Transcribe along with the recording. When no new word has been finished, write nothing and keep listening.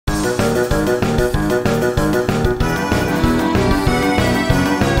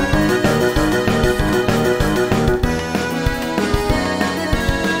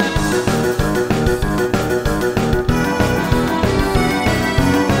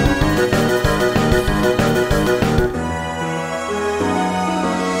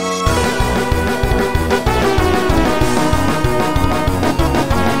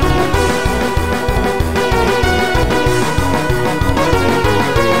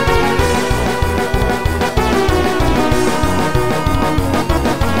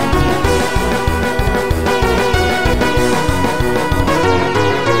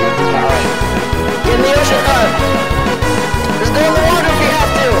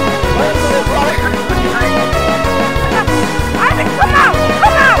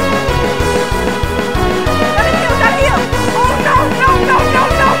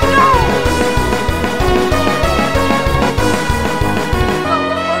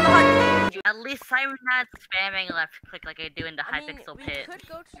At least I'm not spamming left click like I do in the I mean, Hypixel we pit. could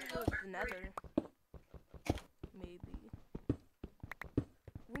go to the nether. Maybe.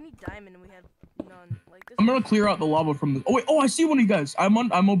 We need diamond and we have none. Like this. I'm gonna clear out the lava from the. Oh wait, oh I see one of you guys. I'm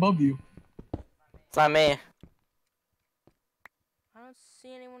above you. It's not me. I don't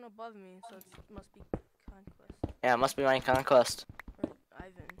see anyone above me, so it must be conquest. Yeah, it must be my conquest. Or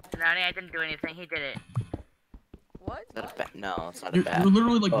Ivan. Nani, I didn't do anything. He did it. What? No, it's not a You're bat.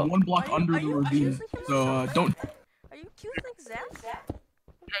 literally like Oh. one block under the ravine. So don't. Are you accusing Zach? Yeah,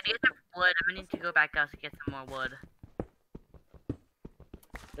 I need some wood. I'm gonna need to go back out to get some more wood.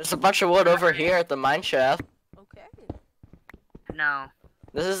 There's a bunch of wood over here at the mine shaft. Okay. No.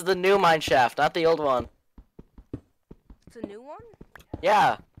 This is the new mine shaft, not the old one. It's a new one?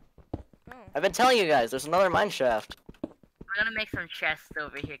 Yeah, Oh. I've been telling you guys, there's another mine shaft. I'm gonna make some chests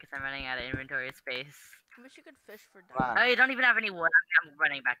over here because I'm running out of inventory space. I wish you could fish for Wow. diamonds. Oh, you don't even have any wood. I'm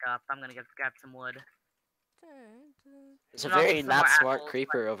running back up. I'm gonna go grab some wood. There's a And also very some not more smart apples,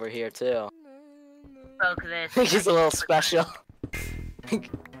 creeper over here too. Poke this. He's a little special.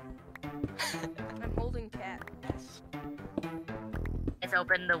 I'm holding cat. It's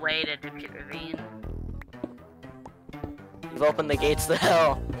opened the way to Dipshit Ravine. You've opened the gates to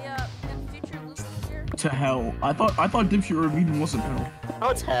hell. Yeah, did future Luke here? To hell. I thought Dipshit Ravine wasn't hell. Oh,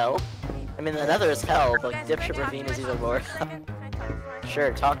 it's hell. I mean, the nether is hell, but Guys, Dipshit can I Ravine talk is to even myself more. for a second? Can I talk for a second?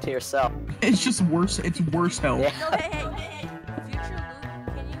 Sure, talk to yourself. It's just worse. It's worse hell. Yeah. No, hey, future Luke,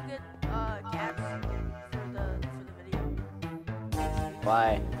 can you get cats for the video?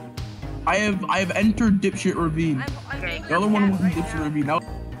 Why? I have entered Dipshit Ravine. I'm Okay. The other one wasn't Dipshit Ravine. Now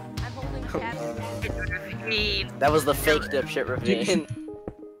I'm holding cats. Ravine. That was the fake Dipshit Ravine.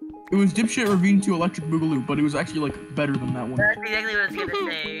 it was Dipshit Ravine to Electric Boogaloo, but it was actually like better than that one. That's exactly what I was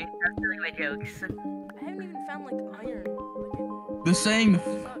gonna say. I'm doing my jokes. I haven't even found like iron. Like, The saying. it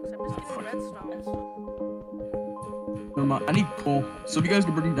sucks. I'm just getting redstone. Never mind. I need coal. So if you guys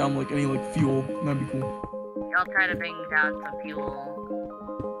could bring down like any like fuel, that'd be cool. I'll try to bring down some fuel.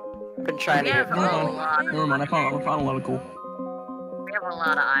 I've been trying to Yeah, get but- Never coal. mind. Never mind. I found a lot of cool. We have a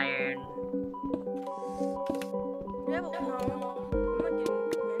lot of iron. Yeah, but no, I'm not getting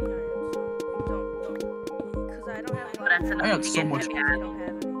any iron, so don't. Because I don't have But that's enough I got to so get much- to I gas. don't have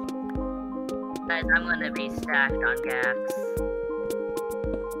any. Guys, I'm gonna be stacked on gaps.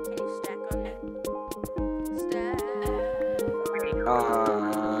 Can you stack on me? Stack. Pretty cool.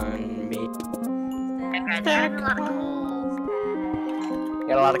 On me. Yeah, guys, there's a lot of coal.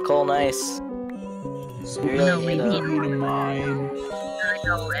 Got a lot of coal, nice. So You we really need need to- to mine I'm gonna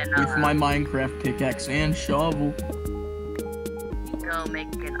go and with my Minecraft pickaxe and shovel. go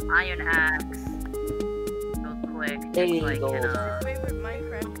make an iron axe. Real quick. There Just you like go. Favorite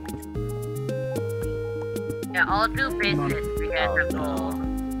Minecraft. Yeah, I'll do business because of coal.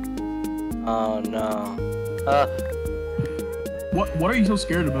 Oh no. What are you so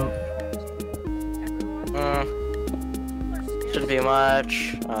scared about? Everyone. Shouldn't be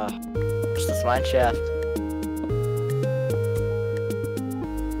much. Just this mine shaft.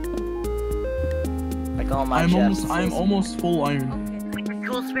 Like all mine shafts. I'm almost full iron. Okay. Like the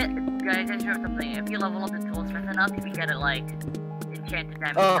toolsmith, guys, I show something. If you level up the toolsmith enough, you can get it like enchanted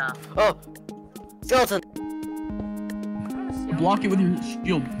diamond stuff. Oh! Skeleton! Block it with your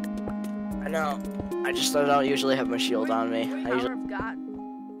shield. I know. I don't usually have my shield on me. I usually. Power of God.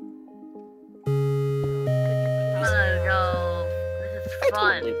 I'm gonna go. This is I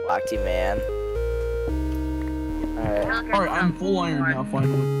fun. totally blocked you, man. Alright. Alright, I'm full iron now,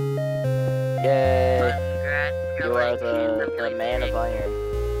 finally. Yay. Congrats. You are the man of iron.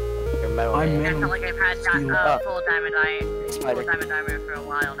 You're metal I'm man. I feel like I've had Steel. full diamond iron, full Spider. diamond iron for a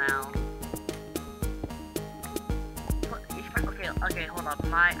while now. Okay, hold up.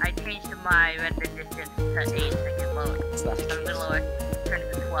 I changed my render distance to 8 second load. It's not I'm the gonna case. lower it, turn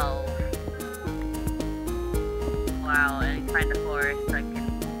it to 12. Wow, and find the forest so I can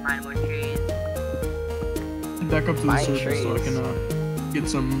find more trees. Back up to the Mine surface so I trees. can get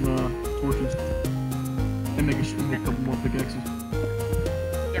some torches and make a couple more pickaxes.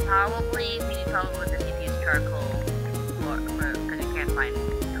 Yeah, probably we need probably with the CPU's charcoal, because you can't find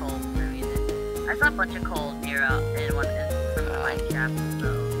coal for some reason. I saw a bunch of coal near in some of my shafts, so.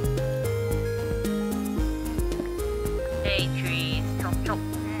 Hey trees, chop chop.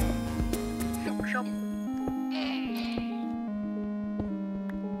 Chop chop.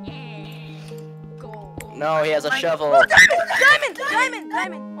 Gold. No, he has a shovel. Diamond!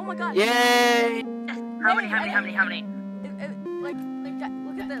 Diamond! Oh my god. Yay! How many? Like,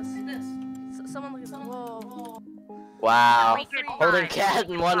 look at this. Someone look at this. Whoa. Wow. We could Holding find- cat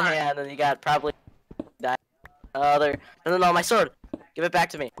in one hand, and you got probably other. No, my sword. Give it back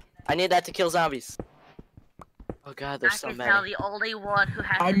to me. I need that to kill zombies. Oh god, there's so Zach is now many. the only one who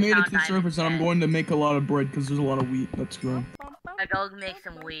has I made it to the found surface and I'm diamonds. going to make a lot of bread because there's a lot of wheat that's growing. I go make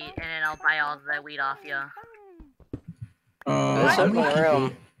some wheat, and then I'll buy all the wheat off you. There's I'm no gonna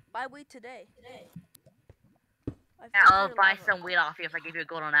room. Buy wheat today. Yeah, I'll buy some wheat off you if I give you a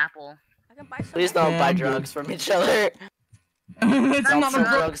golden apple. I can buy some. Please don't Yeah, buy I'm drugs from each other. It's Don't not sell a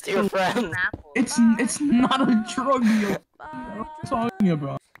drug. drugs to your friends. Golden apple. It's not a drug deal. What are you talking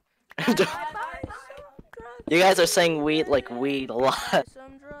about? You guys are saying weed like weed a lot.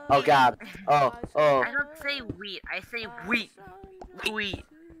 Oh god. Oh. I don't say wheat. I say wheat. Wheat.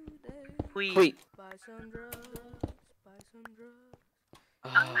 Wheat. Wheat. Buy some drugs. Buy some drugs.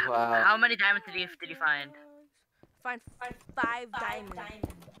 Oh, wow. How many diamonds did you find? Find 5 diamonds.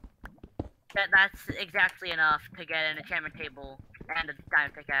 That's exactly enough to get an enchantment table and a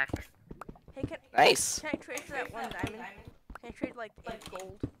diamond pickaxe. Hey, Nice. can I trade for that 1 diamond? Can I trade like 8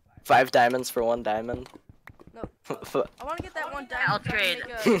 gold? 5 diamonds for 1 diamond. No. I want to get that 1 diamond. I'll so I trade. can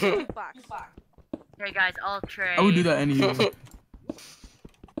make a loot box. Hey guys, I'll trade. I would do that anyway.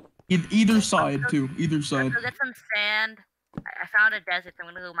 Either side too. Either side. I'll get some sand. I found a desert, so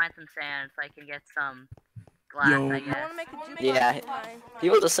I'm gonna go mine some sand so I can get some glass, Yo. I I guess. want to make a jukebox. Yeah. with mine.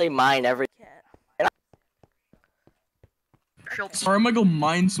 People just say mine every. Cat. Sorry, I'm gonna go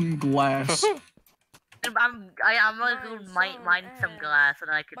mine some glass. I'm gonna go mine some glass and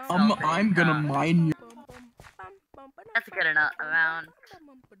then I can sell it. I'm gonna mine you. That's a good enough amount. Some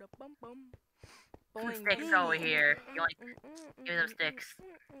Boing. sticks over here. You want, give me them sticks.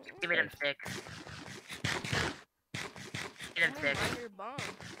 Give me them sticks. Give me them sticks. Mine your bong.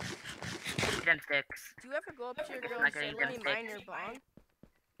 Give me them sticks. Do you ever go up to your girl Not and gonna say, eat let me them mine your bong?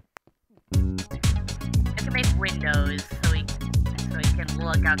 I can make windows so we can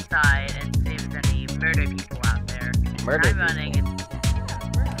look outside and see if there's any murder people out there. Murder I'm running.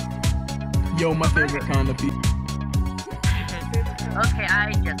 Yo, my favorite kind of people. Okay,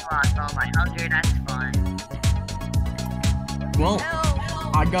 I just lost all my hunger. That's fun. Well,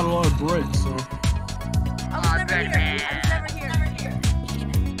 Help! I got a lot of bread, so. I was Aw, never bread here. man. I was never here.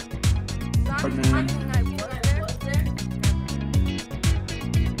 Bread Zombie man. hunting, I was there.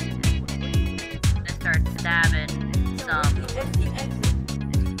 Let's start stabbing some.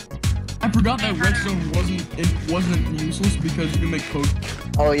 I forgot that redstone wasn't useless because you can make code.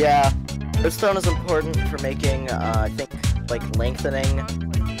 Oh yeah. Redstone is important for making, I think, like lengthening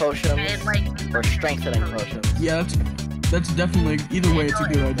potions And like or strengthening potions. Yeah, that's definitely either way. It's a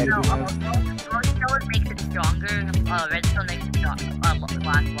good idea to have. Glowstone makes it stronger. Redstone makes it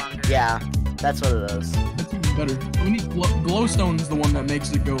last longer. Yeah, that's what it is. That's even better. We need glowstone is the one that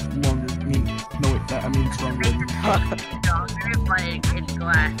makes it go longer. I mean, no, I mean stronger. Stronger, but it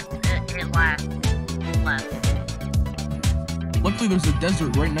lasts less. Luckily, there's a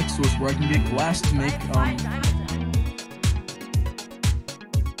desert right next to us where I can get glass to make.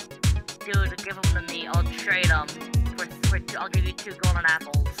 Dude, give them to me. I'll trade them. I'll give you 2 golden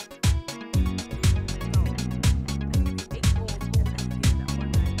apples.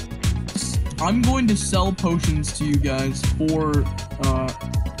 I'm going to sell potions to you guys for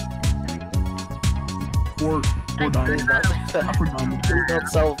diamonds. Not for diamonds. Please don't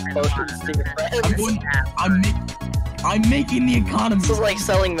sell potions to your friends. I'm making the economy. This is like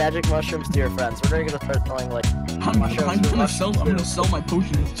selling magic mushrooms to your friends. We're gonna start selling like I'm mushrooms. gonna sell my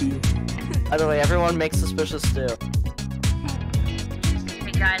potions to you. By the way, everyone makes suspicious stew.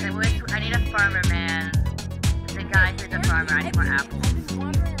 Hey guys, I need a farmer, man. The guy who's a farmer, I need more apples.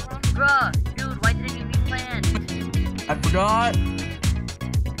 Bruh, dude, why didn't you replant? I forgot.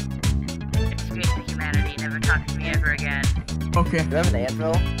 Escape to humanity, never talk to me ever again. Okay. Do you have an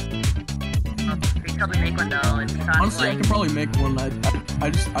anvil? We can probably make one though. It costs Honestly, I like could probably make one. I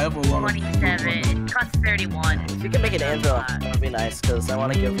have a lot of. 27. It costs 31. If you can make an anvil, that would be nice, because I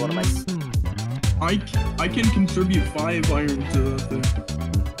want to give one of my... I can contribute 5 iron to the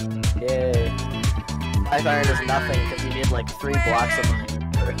thing. Yay. 5 iron is nothing, because you need like 3 blocks of iron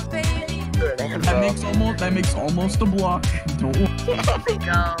for an anvil. That makes almost a block. Don't worry.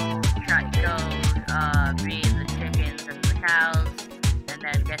 Breed the chickens and the cows, and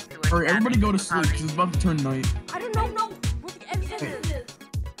then get to it. Alright, everybody go to sleep because it's about to turn night. I don't know where the exit is.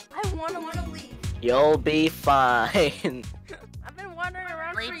 I want to leave. You'll be fine. I've been wandering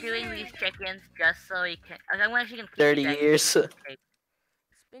around for doing years. these chickens just so he can. I want you can 30 years. It's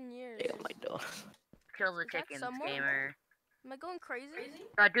been years. Oh my god. Kill the Is that chickens, someone? gamer. Am I going crazy?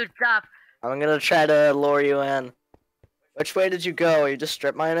 Dude, stop. I'm gonna try to lure you in. Which way did you go? Are you just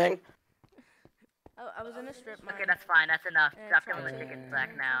strip mining? I was in a strip mine. Okay, that's fine. That's enough. And Stop try killing the to- chickens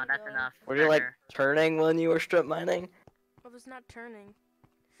back now. That's enough. Were you like Better. turning when you were strip mining? I was not turning.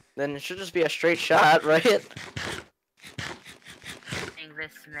 Then it should just be a straight shot, right? This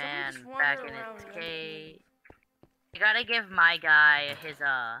man just back wander in his around, cage. You gotta give my guy his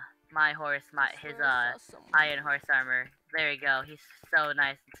my horse his iron horse armor. There you go. He's so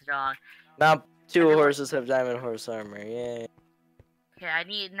nice and strong. Now 2 horses have diamond horse armor. Yay. Okay, I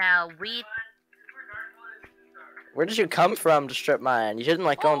need now wheat. Where did you come from to strip mine? You didn't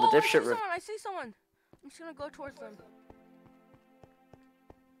like go on the dipshit river. I see someone. I'm just gonna go towards them.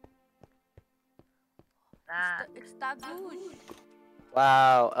 That. It's that dude.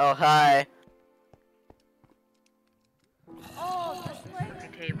 Wow. Oh, hi. Oh, this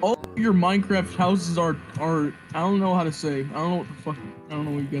way. All your Minecraft houses are I don't know how to say. I don't know what the fuck. I don't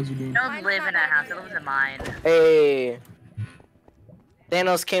know what you guys are doing. I don't live in that house. I live in mine. Hey.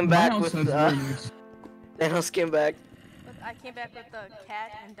 Thanos came My back house with has very nice. Thanos came back. I came back with the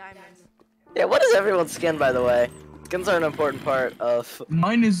cat and diamonds. Yeah, what is everyone's skin, by the way? Skins are an important part of.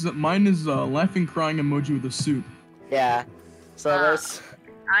 Mine is laughing crying emoji with a suit. Yeah. So there's.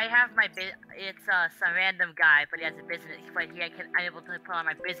 I have my it's some random guy, but he has a business. But I'm able to put on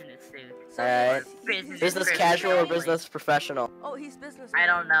my business suit. So Alright. Business casual or business professional? Oh, he's business. I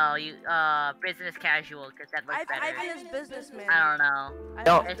don't know. Business casual, because that looks better. Ivan is businessman. I don't know.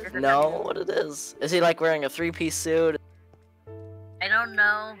 Don't know what it is. Is he like wearing a 3-piece suit? I don't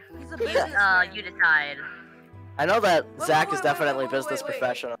know. He's a businessman. You decide. I know that Wait, Zach wait, is wait, definitely wait, business wait.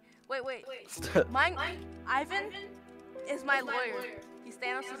 professional. Wait. Ivan is my lawyer. He's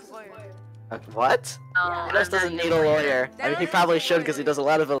Thanos' lawyer. What? Oh, Thanos doesn't need a lawyer. I mean, he probably should because he does a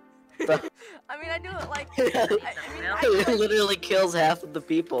lot of stuff. I mean, I do it like. He literally kills half of the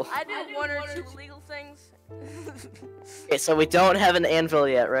people. I do 1 or 2 legal things. Okay, so we don't have an anvil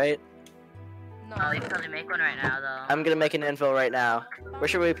yet, right? No. Oh, you can probably make one right now, though. I'm gonna make an anvil right now. Where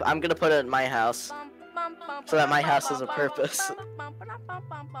should we? I'm gonna put it in my house. So that my house has a purpose.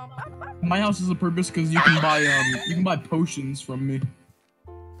 My house has a purpose because you can buy potions from me.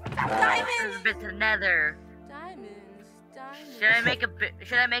 There's a bit to nether. Diamonds. Should I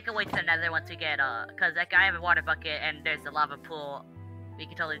make a way to the nether once we get cause like I have a water bucket and there's a lava pool. We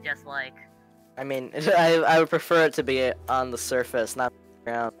can totally just like. I mean, I would prefer it to be on the surface, not the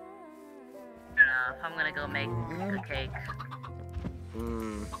ground. I don't know. I'm gonna go make a cake.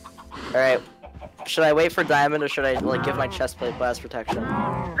 All right. Should I wait for diamond or should I like give my chestplate blast protection?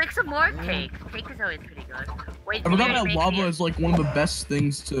 Make some more cake. Cake is always pretty good. Wait, I forgot you that make lava me- is like one of the best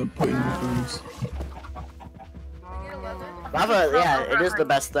things to put in your furnace. Lava, yeah, it is the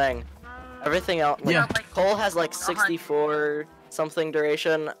best thing. Everything else, like, Yeah. coal has like 64 something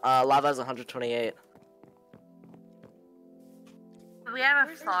duration. Lava has 128. We have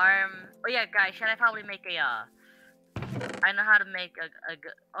a farm. Oh yeah, guys, should I probably make a I know how to make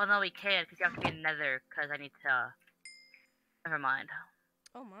oh no, we can't because you have to be in nether because I need to. Never mind.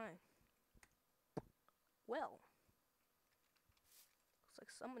 Oh my. Well. Looks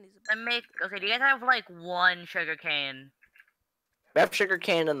like somebody's. Okay, do you guys have like 1 sugar cane? We have sugar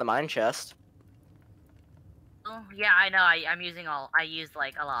cane in the mine chest. Oh yeah, I know. I used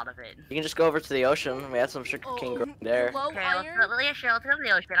like a lot of it. You can just go over to the ocean. We have some sugar cane growing there. Low Okay, iron. let's go to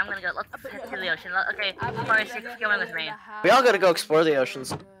the ocean. I'm gonna go. Let's head to the ocean. Okay, Forrest, you're going with me. We all gotta go explore the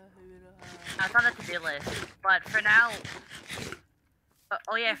oceans. It's on the to-do list, but for now.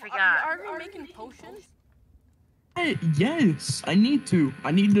 Oh yeah, I forgot. Are we making potions? Hey, yes, I need to.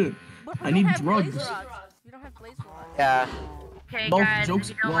 But we I don't need have drugs. blaze rods. We don't have blaze rods. Yeah. Okay, Well, guys, jokes-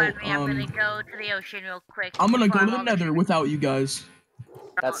 if you don't well, mind me, I'm gonna go to the ocean real quick. I'm gonna go to farm the all nether without you guys.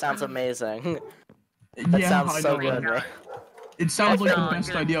 That sounds amazing. That Yeah, sounds I so know, good, right? man. It sounds like the No, best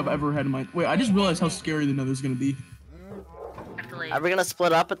dude. idea I've ever had in my. Wait, I just realized how scary the nether's gonna be. Actually, Are we gonna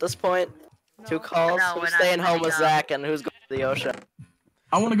split up at this point? 2 calls? No, we're Who's not staying home with splitting up. Zach and who's going to the ocean?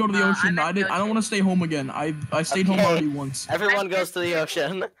 I want to go to the ocean. I'm at the I don't ocean. want to stay home again. I stayed home Okay. already once. Everyone goes to the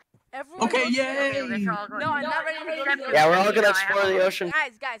ocean. Everyone Okay, goes to the yay! ocean. let's all go. No, I'm not ready to go to the ocean. Yeah, we're all gonna I explore have the a- ocean.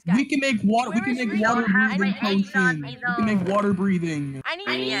 Guys. We can make water. We Where can is make Rita? water I don't have breathing my eggs on potion. me, We can make though. water breathing. I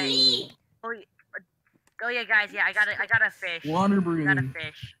need Yeah. meat. Oh yeah, guys. Yeah, I got a fish. Water I got a breathing.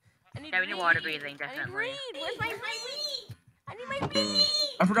 fish. I need Yeah, we need reed. water breathing, I need definitely. reed. Where's my reed? I need my reed.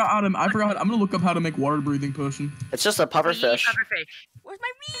 I forgot how to. I'm gonna look up how to make water breathing potion. It's just a pufferfish. Pufferfish. Where's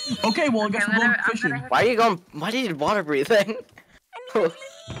my reed? Okay, well I guess Okay, we're going I'm gonna- fishing I'm Why are you going? Why do you need water breathing?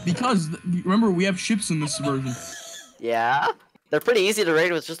 because remember we have ships in this version. Yeah? They're pretty easy to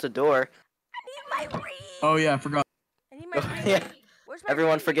raid with just a door. I need my reed. Oh yeah, I forgot. I need my reed. Yeah. Where's my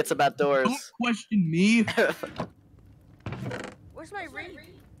Everyone reed? forgets about Don't doors. question me. Where's my reed?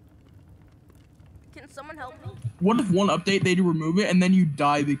 Can someone help me? What if one update they remove it and then you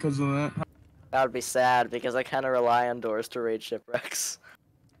die because of that? That would be sad because I kind of rely on doors to raid shipwrecks.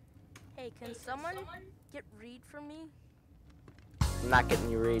 Hey, can someone get read from me? I'm not getting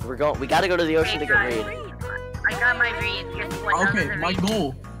you read. We gotta go to the ocean to get read. I got my read. Guess what? Okay, my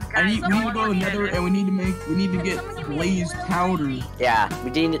goal. We need to go to the nether and we need to get blazed powder. Yeah, we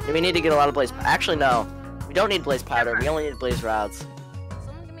need to get a lot of blaze. Actually, no. We don't need blaze powder. We only need blaze rods.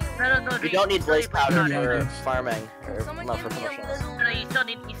 No, We don't need blaze powder Yeah, for farming. Or, Someone no, give for me a promotions. little- No, you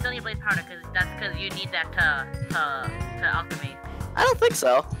still need blaze powder because you need that to alchemy. I don't think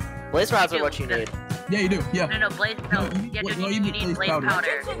so. Blaze rods are what you need. Yeah, you do. Yeah. No, blaze. No, yeah, dude, you need blaze powder.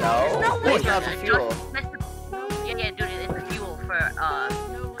 powder. No, blaze rods are fuel. Yeah, dude, it's the fuel for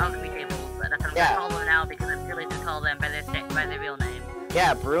alchemy tables. That's what I'm Yeah. gonna call them now because I'm too lazy to call them by their real name.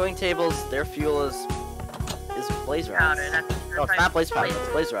 Yeah, brewing tables. Their fuel is blaze rods. Powder. No, it's not blaze powder. It's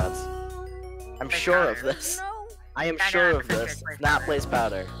blaze rods. I'm Blaze sure of powder. this. No. I am I know, sure I'm of pretty sure this. it's blaze It's not powder. blaze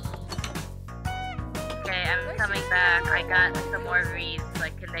powder. Okay, I'm coming back. I got some more reeds, so I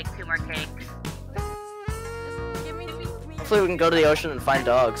can make 2 more cakes. Just give me. Hopefully we can go to the ocean and find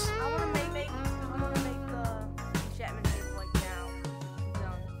dogs. I wanna make the enchantment table like now. I'm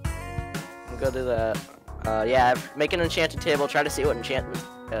done. We'll go do that. Yeah, make an enchanted table. Try to see what enchantment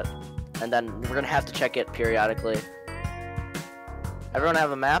get, and then we're gonna have to check it periodically. Everyone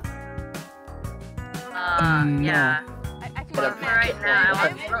have a map? No. Yeah. I can But go I'm- right now, I I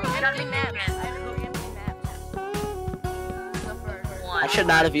have want- empty gotta make maps. maps. I have empty maps. So for- One. I should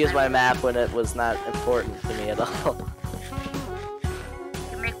not have used my map when it was not important to me at all. I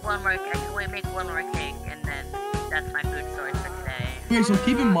can make one more. I can only make one more cake, and then that's my food source for today. Okay, so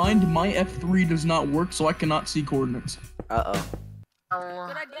keep in mind my F3 does not work, so I cannot see coordinates. Uh-oh. Oh,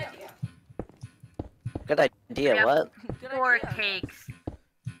 Good idea. Good idea, Yeah. what? Good 4 idea. cakes.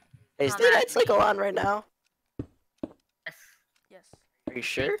 Hey, is Oh, daylight that's cycle on right now? Yes, Yes. Are you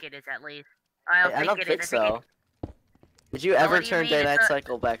sure? think it is at least. I don't I don't think it think is. so. Did you Oh, ever what do you turn mean? daylight It's a-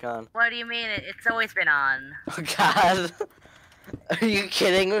 cycle back on? What do you mean? It's always been on. Oh god. Are you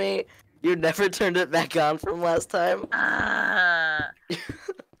kidding me? You never turned it back on from last time?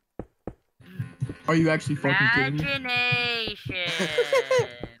 Are you actually fucking kidding me? Imagination.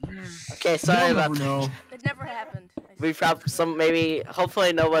 Okay, sorry You'll about never know. It never happened. We probably maybe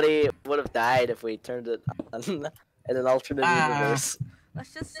hopefully nobody would have died if we turned it on in an alternate universe.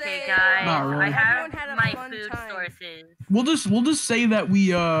 Let's just Okay, say. guys, Not really. I have Everyone had a my fun food time. sources. We'll just say that we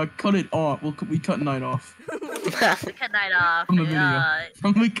cut it off. We cut night off. We cut night off. From the video.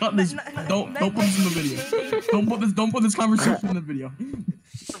 We cut this. Don't put this in the video. Don't put this conversation in the video.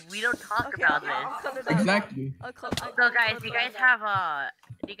 We don't talk Okay, about I'll this. cut it out. Exactly. So guys, do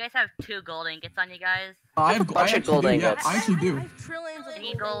you guys have 2 gold ingots on you guys? I bunch of actually gold do. Yeah, ingots. I actually do. I have trillions of I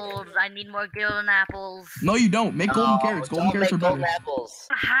need gold. gold. I need more golden apples. No, you don't. Make golden carrots. Golden don't carrots are make golden better. apples.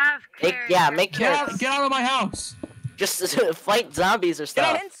 I have Make- carrots. yeah, make Get carrots. out of my house. Just fight zombies or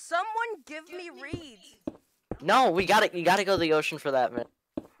stuff. Can someone give me reeds? No, you gotta go to the ocean for that, man.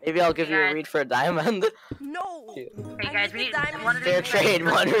 Maybe I'll give you a Guys. read for a diamond. No. Hey I guys, need we need the diamonds. one of Fair these trade,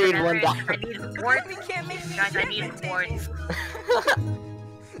 one read, one I diamond. need quartz. We can't make the Guys, I need enchantment quartz. table.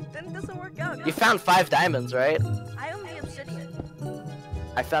 Then it doesn't work out. You found 5 diamonds, right? I only obsidian.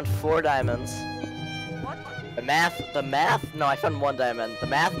 I found 4 diamonds. What? The math? No, I found 1 diamond. The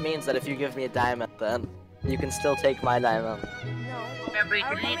math means that if you give me a diamond, then you can still take my diamond. No. Remember, I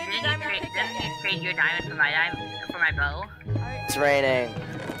already made the diamond didn't pickaxe. you trade your diamond for my diamond for my bow? Alright. It's raining.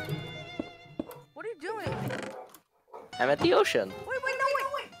 What are you doing? I'm at the ocean. Wait, no,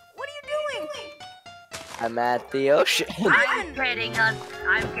 wait. What are you doing? I'm at the ocean. I'm getting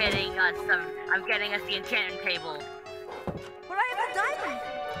us the enchantment table. But I have a diamond.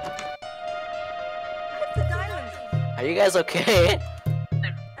 I have the diamonds. Are you guys okay? And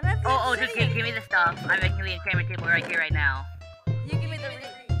I have the Oh, just obsidian. give me the stuff. I'm making the enchantment table right here, right now. You give me the reed.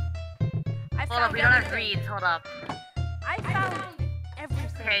 I Hold up, found we don't have everything. reeds. Hold up. I found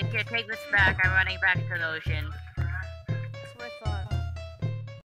everything. Okay, here, take this back. I'm running back to the ocean.